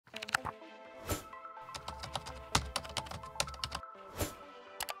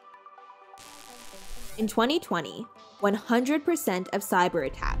In 2020, 100% of cyber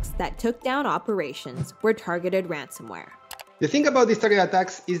attacks that took down operations were targeted ransomware. The thing about these targeted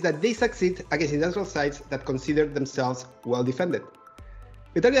attacks is that they succeed against industrial sites that consider themselves well defended.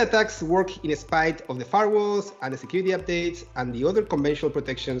 The targeted attacks work in spite of the firewalls and the security updates and the other conventional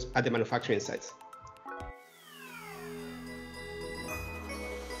protections at the manufacturing sites.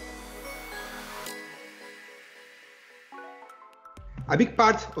 A big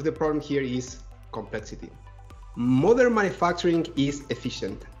part of the problem here is complexity. Modern manufacturing is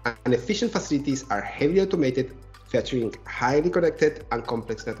efficient, and efficient facilities are heavily automated, featuring highly connected and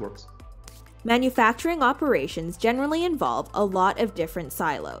complex networks. Manufacturing operations generally involve a lot of different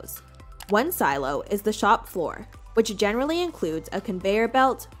silos. One silo is the shop floor, which generally includes a conveyor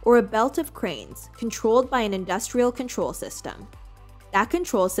belt or a belt of cranes controlled by an industrial control system. That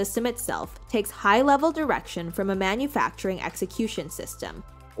control system itself takes high-level direction from a manufacturing execution system,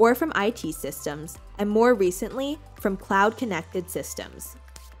 or from IT systems, and more recently, from cloud-connected systems.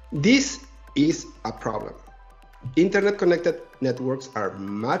 This is a problem. Internet-connected networks are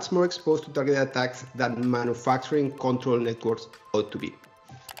much more exposed to targeted attacks than manufacturing control networks ought to be.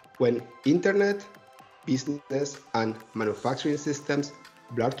 When internet, business, and manufacturing systems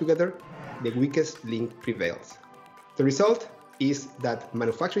blur together, the weakest link prevails. The result is that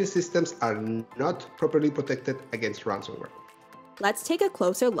manufacturing systems are not properly protected against ransomware. Let's take a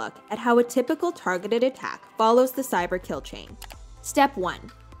closer look at how a typical targeted attack follows the cyber kill chain. Step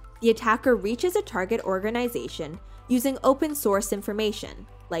 1. The attacker reaches a target organization using open source information,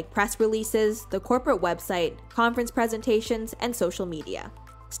 like press releases, the corporate website, conference presentations, and social media.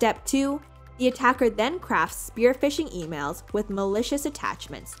 Step 2. The attacker then crafts spear phishing emails with malicious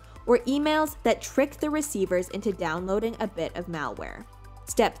attachments, or emails that trick the receivers into downloading a bit of malware.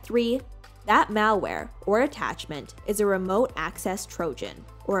 Step 3. That malware or attachment is a remote access Trojan,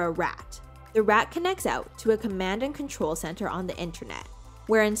 or a RAT. The RAT connects out to a command and control center on the internet,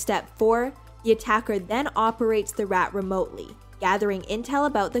 where in Step 4, the attacker then operates the RAT remotely, gathering intel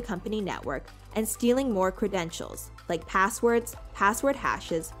about the company network and stealing more credentials, like passwords, password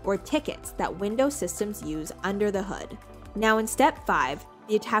hashes, or tickets that Windows systems use under the hood. Now in Step 5,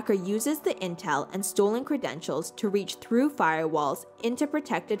 the attacker uses the intel and stolen credentials to reach through firewalls into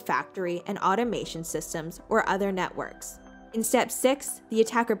protected factory and automation systems or other networks. In Step 6, the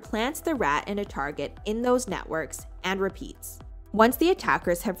attacker plants the RAT in a target in those networks and repeats. Once the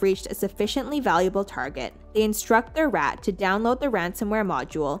attackers have reached a sufficiently valuable target, they instruct their RAT to download the ransomware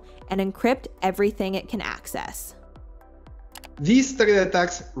module and encrypt everything it can access. These targeted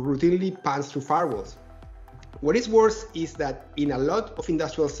attacks routinely pass through firewalls. What is worse is that in a lot of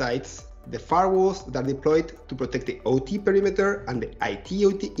industrial sites, the firewalls that are deployed to protect the OT perimeter and the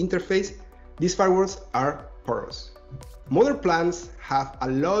IT-OT interface, these firewalls are porous. Modern plants have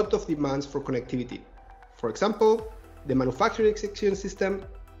a lot of demands for connectivity. For example, the manufacturing execution system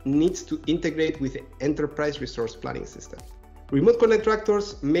needs to integrate with the enterprise resource planning system. Remote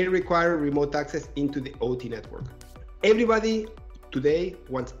contractors may require remote access into the OT network. Everybody today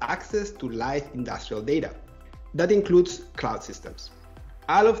wants access to live industrial data. That includes cloud systems.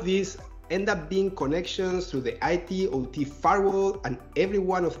 All of these end up being connections through the IT-OT firewall, and every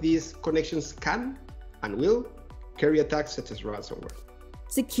one of these connections can and will carry attacks such as ransomware.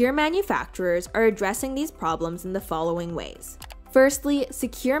 Secure manufacturers are addressing these problems in the following ways. Firstly,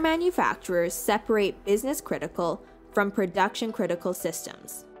 secure manufacturers separate business-critical from production-critical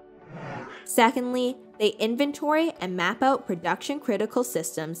systems. Secondly, they inventory and map out production-critical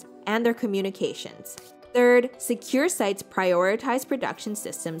systems and their communications. Third, secure sites prioritize production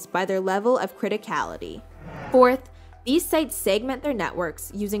systems by their level of criticality. Fourth, these sites segment their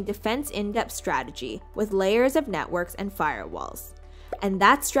networks using defense in-depth strategy with layers of networks and firewalls. And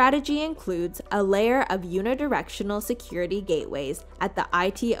that strategy includes a layer of unidirectional security gateways at the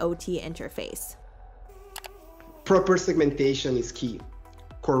IT-OT interface. Proper segmentation is key.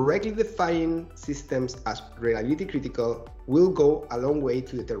 Correctly defining systems as reliability critical will go a long way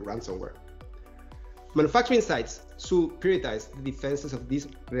to deter ransomware. Manufacturing sites should prioritize the defenses of these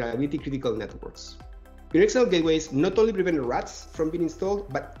reliability-critical networks. Unidirectional gateways not only prevent RATs from being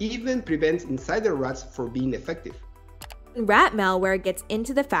installed, but even prevent insider RATs from being effective. When RAT malware gets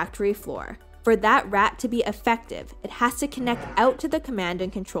into the factory floor, for that RAT to be effective, it has to connect out to the command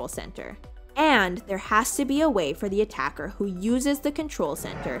and control center. And there has to be a way for the attacker who uses the control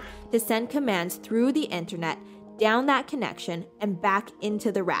center to send commands through the internet, down that connection, and back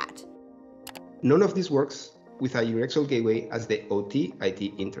into the RAT. None of this works with a unidirectional gateway as the OT-IT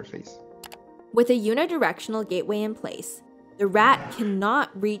interface. With a unidirectional gateway in place, the RAT cannot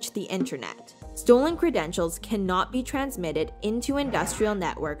reach the internet. Stolen credentials cannot be transmitted into industrial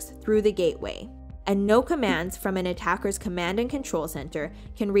networks through the gateway. and no commands from an attacker's command and control center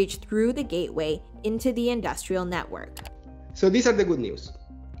can reach through the gateway into the industrial network. So these are the good news.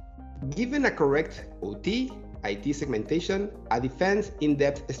 Given a correct OT, IT segmentation, a defense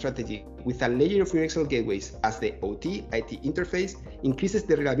in-depth strategy with a layer of universal gateways as the OT-IT interface increases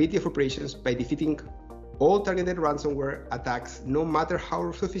the reliability of operations by defeating all targeted ransomware attacks, no matter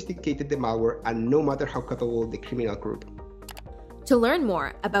how sophisticated the malware and no matter how capable the criminal group. To learn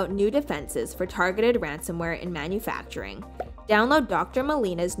more about new defenses for targeted ransomware in manufacturing, download Dr.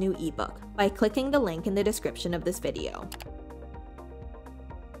 Molina's new ebook by clicking the link in the description of this video.